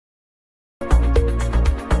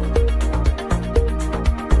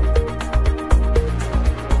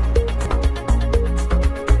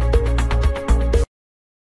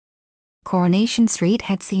Coronation Street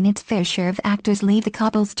had seen its fair share of actors leave the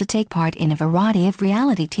cobbles to take part in a variety of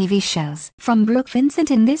reality TV shows. From Brooke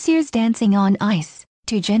Vincent in this year's Dancing on Ice,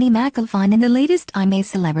 to Jenny McAlphine in the latest I'm a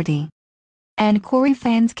Celebrity. And Corrie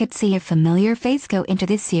fans could see a familiar face go into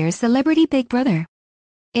this year's Celebrity Big Brother.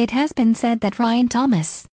 It has been said that Ryan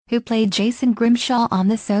Thomas, who played Jason Grimshaw on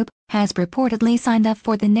the soap, has reportedly signed up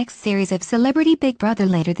for the next series of Celebrity Big Brother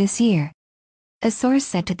later this year. A source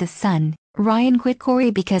said to The Sun, Ryan quit Corrie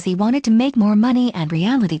because he wanted to make more money and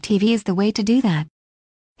reality TV is the way to do that.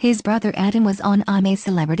 His brother Adam was on I'm a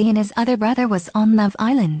Celebrity and his other brother was on Love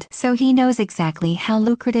Island, so he knows exactly how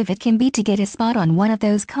lucrative it can be to get a spot on one of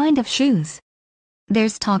those kind of shows.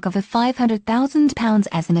 There's talk of a £500,000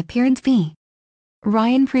 as an appearance fee.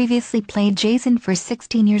 Ryan previously played Jason for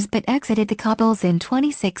 16 years but exited the cobbles in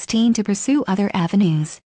 2016 to pursue other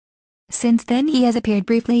avenues. Since then he has appeared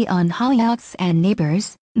briefly on Hollyoaks and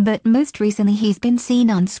Neighbours, but most recently he's been seen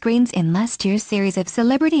on screens in last year's series of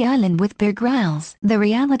Celebrity Island with Bear Grylls. The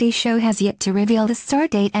reality show has yet to reveal the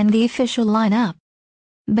start date and the official lineup.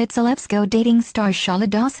 But Celebs Go dating star Charlotte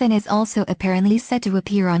Dawson is also apparently set to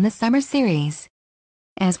appear on the summer series.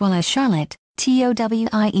 As well as Charlotte,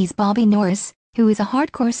 TOWIE's Bobby Norris, who is a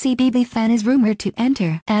hardcore CBB fan, is rumored to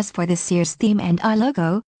enter. As for this year's theme and eye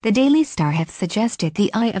logo, the Daily Star have suggested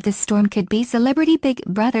the Eye of the Storm could be Celebrity Big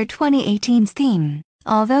Brother 2018's theme,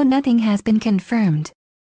 although nothing has been confirmed.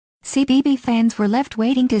 CBB fans were left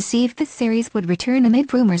waiting to see if the series would return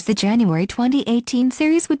amid rumors the January 2018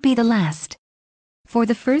 series would be the last. For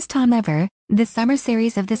the first time ever, the summer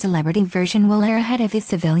series of the celebrity version will air ahead of the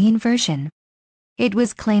civilian version. It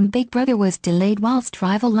was claimed Big Brother was delayed whilst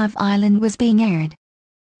rival Love Island was being aired.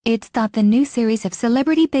 It's thought the new series of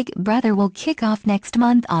Celebrity Big Brother will kick off next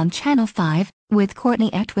month on Channel 5, with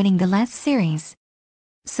Courtney Act winning the last series.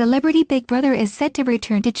 Celebrity Big Brother is set to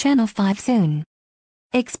return to Channel 5 soon.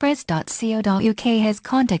 Express.co.uk has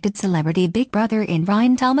contacted Celebrity Big Brother in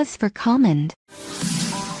Ryan Thomas for comment.